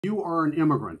You are an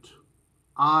immigrant.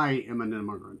 I am an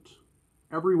immigrant.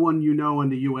 Everyone you know in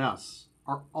the U.S.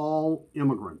 are all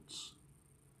immigrants.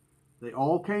 They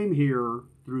all came here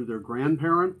through their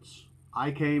grandparents. I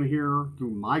came here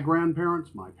through my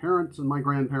grandparents, my parents, and my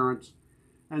grandparents,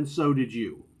 and so did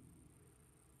you.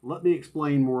 Let me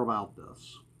explain more about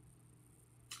this.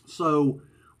 So,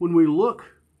 when we look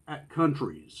at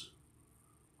countries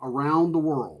around the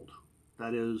world,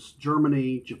 that is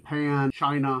Germany, Japan,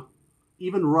 China,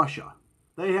 even Russia,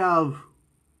 they have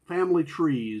family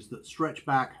trees that stretch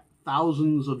back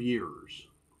thousands of years.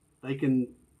 They can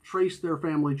trace their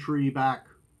family tree back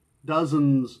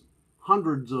dozens,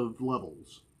 hundreds of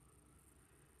levels.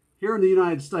 Here in the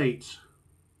United States,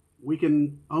 we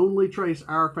can only trace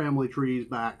our family trees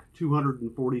back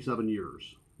 247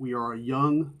 years. We are a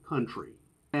young country.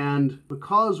 And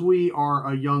because we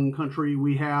are a young country,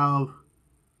 we have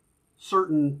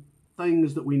certain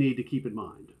things that we need to keep in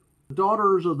mind. The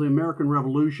daughters of the American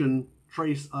Revolution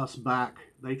trace us back.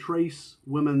 They trace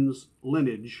women's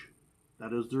lineage,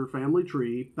 that is their family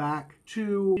tree, back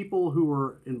to people who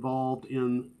were involved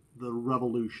in the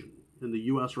revolution, in the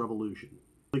U.S. Revolution.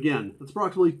 Again, it's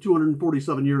approximately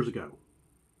 247 years ago.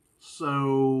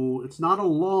 So it's not a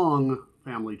long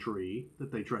family tree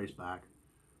that they trace back,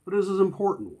 but it is an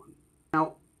important one.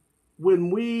 Now,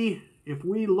 if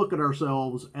we look at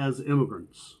ourselves as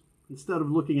immigrants, instead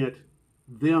of looking at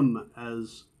them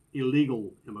as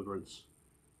illegal immigrants,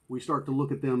 we start to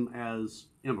look at them as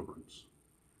immigrants.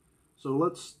 So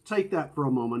let's take that for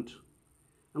a moment,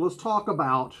 and let's talk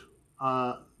about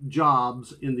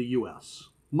jobs in the U.S.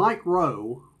 Mike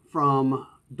Rowe from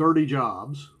Dirty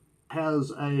Jobs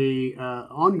has a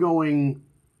ongoing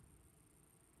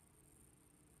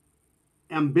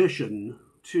ambition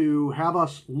to have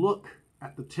us look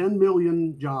at the 10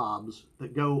 million jobs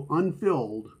that go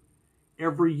unfilled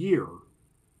every year.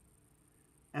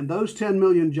 And those 10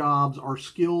 million jobs are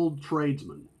skilled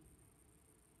tradesmen.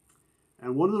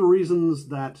 And one of the reasons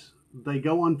that they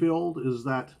go unfilled is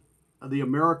that the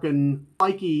American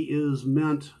psyche is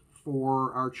meant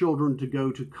for our children to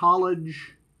go to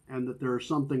college, and that there's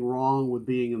something wrong with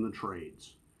being in the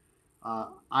trades.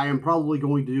 I am probably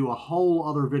going to do a whole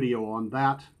other video on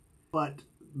that, but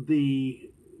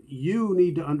you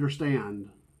need to understand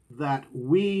that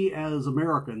we as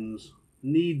Americans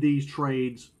need these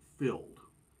trades filled.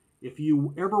 If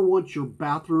you ever want your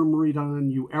bathroom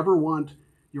redone, you ever want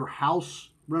your house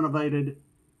renovated,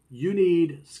 you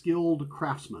need skilled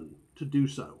craftsmen to do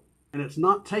so. And it's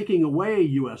not taking away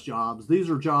U.S. jobs. These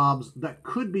are jobs that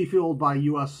could be filled by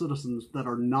U.S. citizens that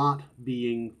are not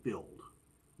being filled.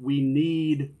 We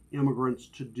need immigrants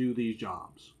to do these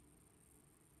jobs.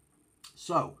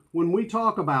 So, when we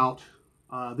talk about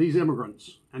these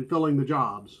immigrants and filling the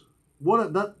jobs,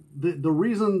 the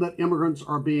reason that immigrants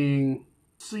are being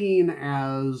seen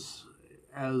as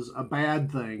a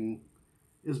bad thing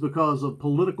is because of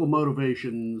political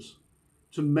motivations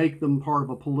to make them part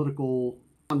of a political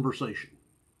conversation.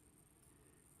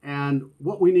 And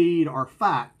what we need are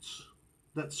facts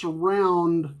that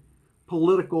surround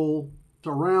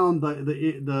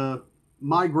the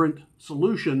migrant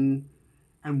solution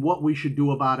and what we should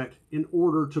do about it in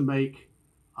order to make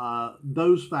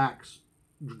those facts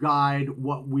guide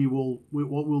what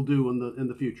we'll do in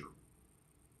the future.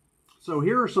 So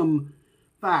here are some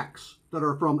facts that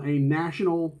are from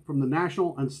the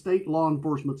national and state law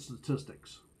enforcement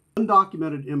statistics.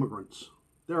 Undocumented immigrants.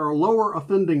 There are lower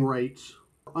offending rates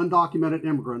for undocumented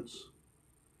immigrants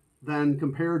than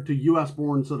compared to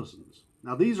U.S.-born citizens.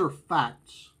 Now, these are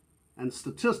facts and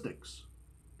statistics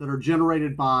that are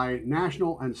generated by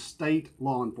national and state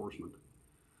law enforcement.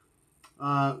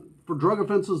 For drug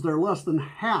offenses, they're less than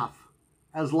half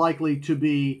as likely to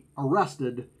be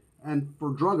arrested and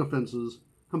for drug offenses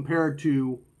compared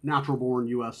to natural-born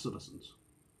U.S. citizens.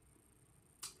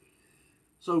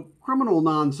 So, criminal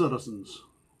non-citizens.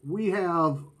 We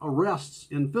have arrests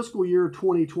in fiscal year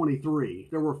 2023.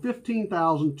 There were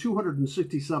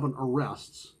 15,267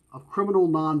 arrests of criminal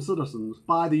non-citizens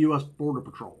by the U.S. Border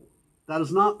Patrol. That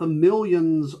is not the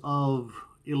millions of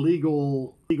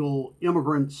illegal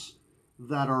immigrants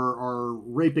that are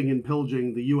raping and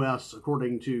pillaging the U.S.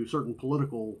 according to certain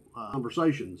political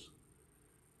conversations.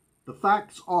 The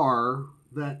facts are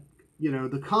that,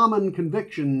 the common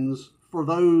convictions for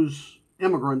those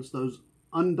immigrants, those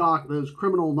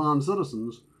criminal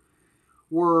non-citizens,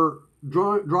 were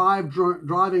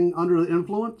driving under the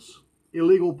influence,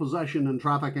 illegal possession and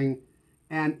trafficking,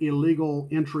 and illegal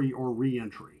entry or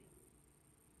re-entry.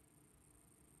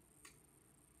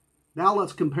 Now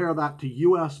let's compare that to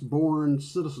U.S.-born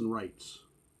citizen rates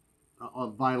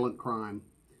of violent crime.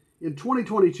 In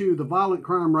 2022, the violent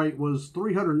crime rate was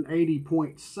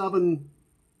 380.7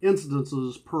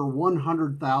 incidences per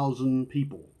 100,000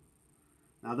 people.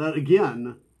 Now that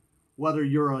again, whether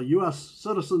you're a U.S.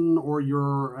 citizen or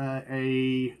you're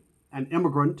an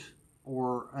immigrant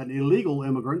or an illegal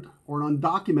immigrant or an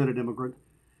undocumented immigrant,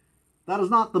 that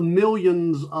is not the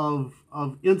millions of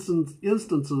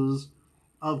instances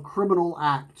of criminal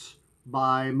acts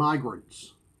by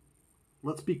migrants.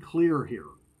 Let's be clear here.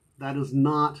 That is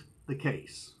not the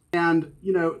case. And,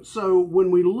 so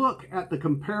when we look at the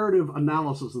comparative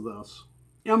analysis of this,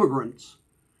 immigrants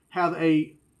have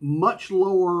a much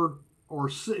lower or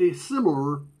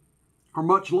similar or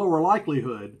much lower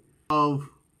likelihood of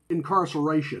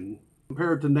incarceration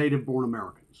compared to native-born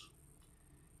Americans.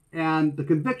 And the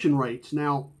conviction rates,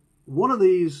 now, one of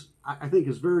these I think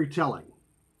is very telling,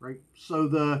 right? So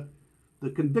the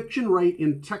conviction rate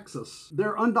in Texas,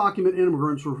 their undocumented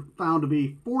immigrants were found to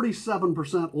be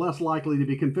 47% less likely to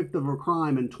be convicted of a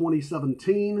crime in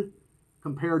 2017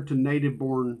 compared to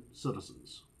native-born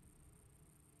citizens.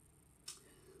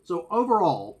 So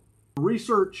overall,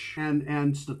 research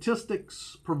and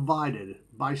statistics provided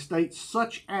by states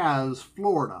such as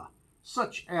Florida,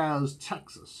 such as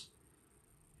Texas,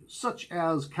 such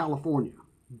as California,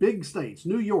 big states,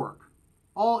 New York,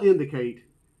 all indicate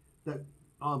that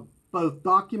both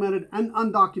documented and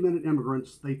undocumented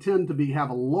immigrants, they tend to have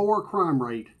a lower crime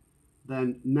rate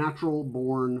than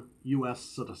natural-born U.S.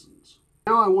 citizens.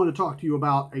 Now I want to talk to you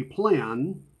about a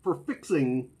plan for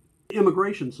fixing the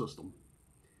immigration system.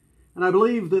 And I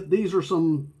believe that these are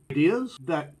some ideas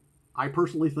that I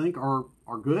personally think are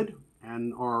good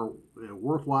and are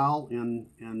worthwhile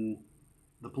in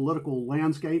the political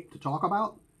landscape to talk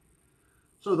about.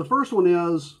 So the first one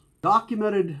is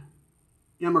documented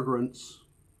immigrants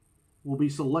will be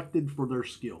selected for their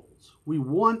skills. We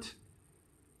want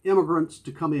immigrants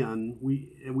to come in.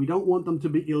 We don't want them to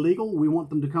be illegal. We want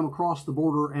them to come across the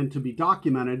border and to be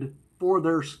documented for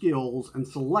their skills and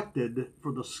selected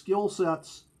for the skill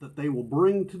sets that they will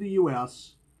bring to the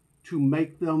U.S. to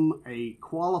make them a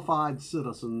qualified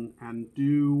citizen and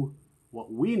do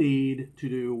what we need to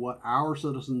do what our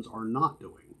citizens are not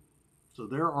doing. So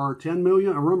there are 10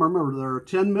 million, remember there are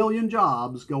 10 million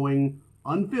jobs going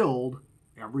unfilled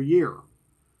every year.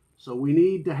 So we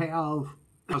need to have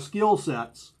skill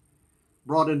sets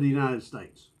brought into the United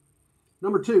States.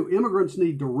 Number two, immigrants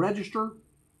need to register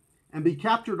and be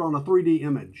captured on a 3D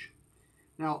image.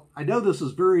 Now, I know this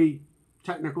is very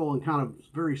technical and kind of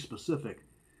very specific,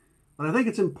 but I think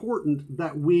it's important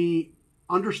that we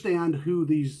understand who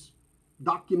these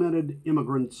documented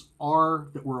immigrants are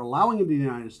that we're allowing into the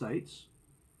United States,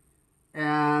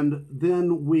 and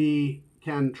then we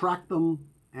can track them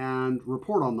and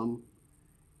report on them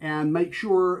and make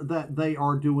sure that they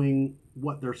are doing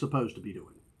what they're supposed to be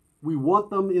doing. We want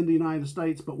them in the United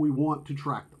States, but we want to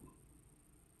track them.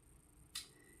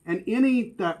 And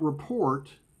any that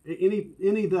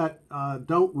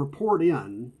don't report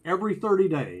in every 30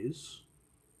 days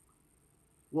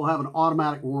will have an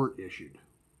automatic warrant issued.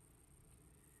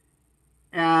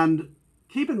 And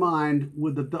keep in mind,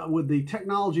 with the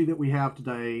technology that we have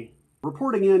today,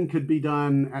 reporting in could be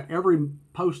done at every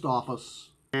post office,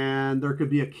 and there could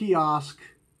be a kiosk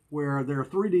where their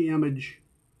 3D image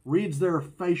reads their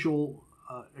facial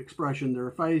expression,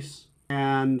 their face,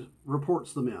 and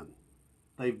reports them in.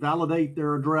 They validate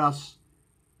their address.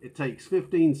 It takes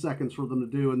 15 seconds for them to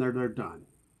do, and they're done.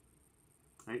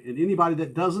 Right? And anybody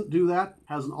that doesn't do that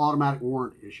has an automatic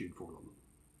warrant issued for them.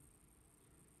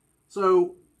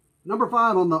 So number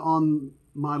 5 on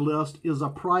my list is a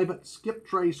private skip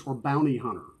trace or bounty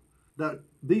hunter. That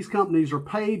these companies are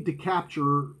paid to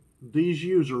capture these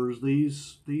users,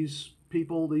 these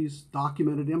people, these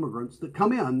documented immigrants that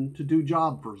come in to do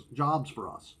jobs for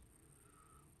us.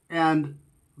 And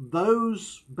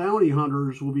those bounty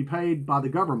hunters will be paid by the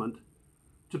government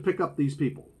to pick up these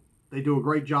people. They do a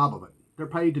great job of it. They're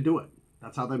paid to do it.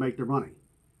 That's how they make their money.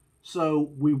 So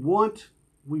we want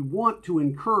to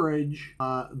encourage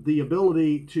the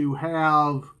ability to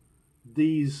have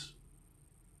these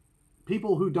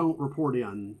people who don't report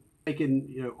in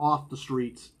taken off the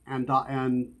streets and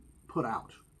put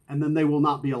out, and then they will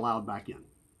not be allowed back in.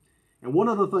 And one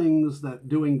of the things that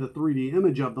doing the 3D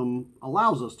image of them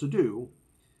allows us to do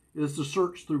is to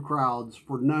search through crowds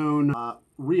for known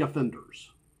reoffenders.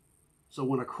 So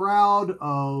when a crowd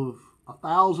of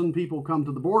 1,000 people come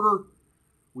to the border,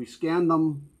 we scan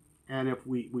them, and if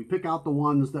we pick out the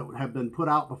ones that have been put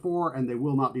out before and they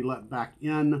will not be let back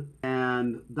in,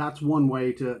 and that's one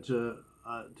way to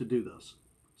do this.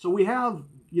 So we have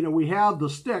the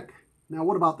stick. Now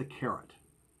what about the carrot?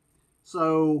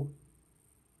 So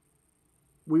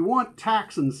we want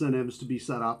tax incentives to be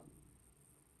set up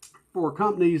for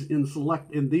companies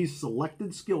in these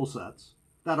selected skill sets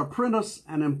that apprentice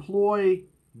and employ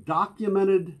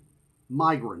documented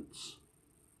migrants,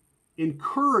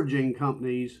 encouraging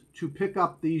companies to pick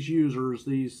up these users,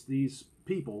 these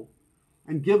people,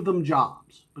 and give them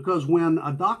jobs. Because when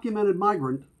a documented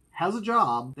migrant has a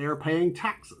job, they are paying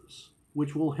taxes,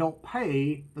 which will help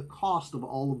pay the cost of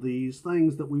all of these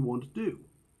things that we want to do.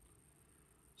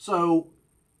 So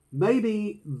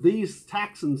maybe these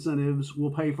tax incentives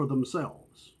will pay for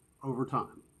themselves over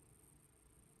time.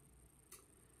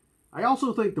 I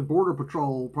also think the Border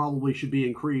Patrol probably should be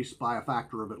increased by a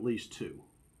factor of at least 2.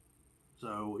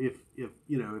 So if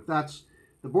that's,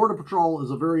 the Border Patrol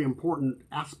is a very important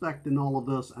aspect in all of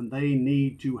this, and they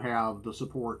need to have the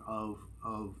support of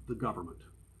the government.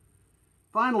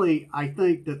 Finally, I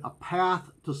think that a path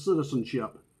to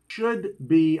citizenship should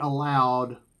be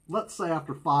allowed, let's say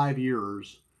after 5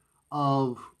 years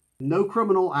of no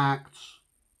criminal acts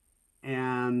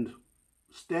and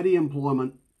steady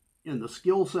employment in the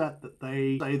skill set that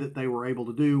they say that they were able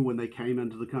to do when they came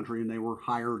into the country and they were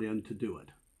hired in to do it.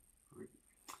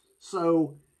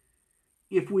 So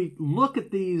if we look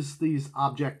at these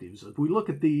objectives, if we look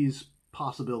at these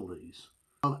possibilities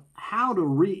of how to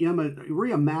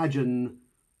reimagine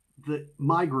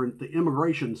the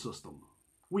immigration system,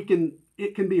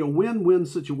 it can be a win-win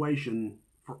situation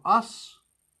for us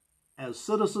as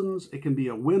citizens. It can be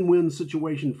a win-win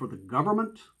situation for the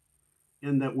government,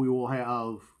 in that we will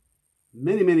have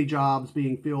many, many jobs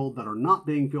being filled that are not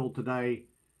being filled today.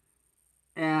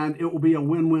 And it will be a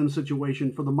win-win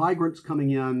situation for the migrants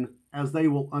coming in, as they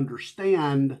will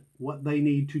understand what they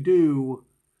need to do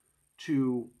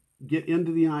to get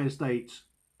into the United States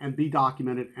and be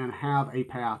documented and have a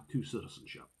path to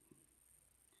citizenship.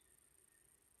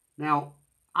 Now,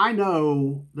 I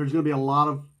know there's going to be a lot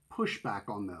of pushback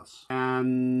on this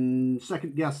and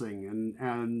second guessing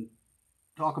and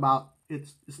talk about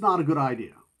it's not a good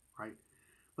idea, right?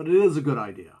 But it is a good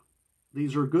idea.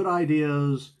 These are good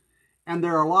ideas, and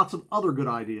there are lots of other good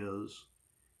ideas,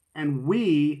 and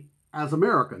we as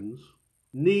Americans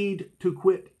need to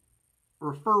quit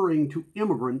referring to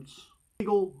immigrants,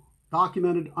 legal,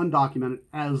 documented, undocumented,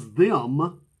 as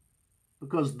them,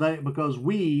 because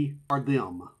we are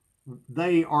them.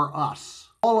 They are us.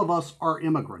 All of us are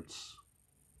immigrants.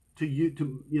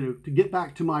 To get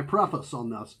back to my preface on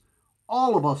this,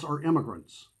 all of us are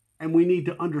immigrants, and we need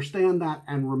to understand that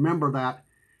and remember that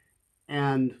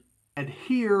and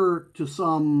adhere to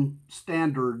some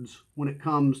standards when it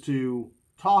comes to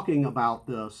talking about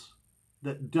this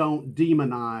that don't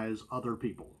demonize other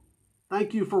people.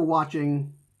 Thank you for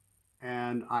watching,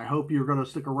 and I hope you're going to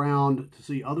stick around to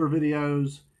see other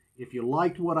videos. If you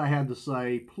liked what I had to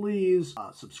say, please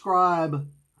subscribe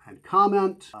and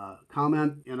comment.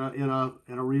 Comment in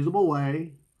a reasonable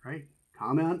way, right?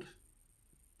 Comment.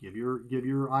 Give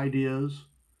your ideas.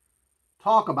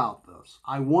 Talk about this.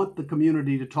 I want the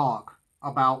community to talk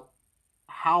about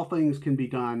how things can be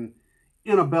done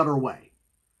in a better way.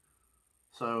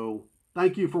 So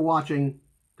thank you for watching.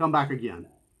 Come back again.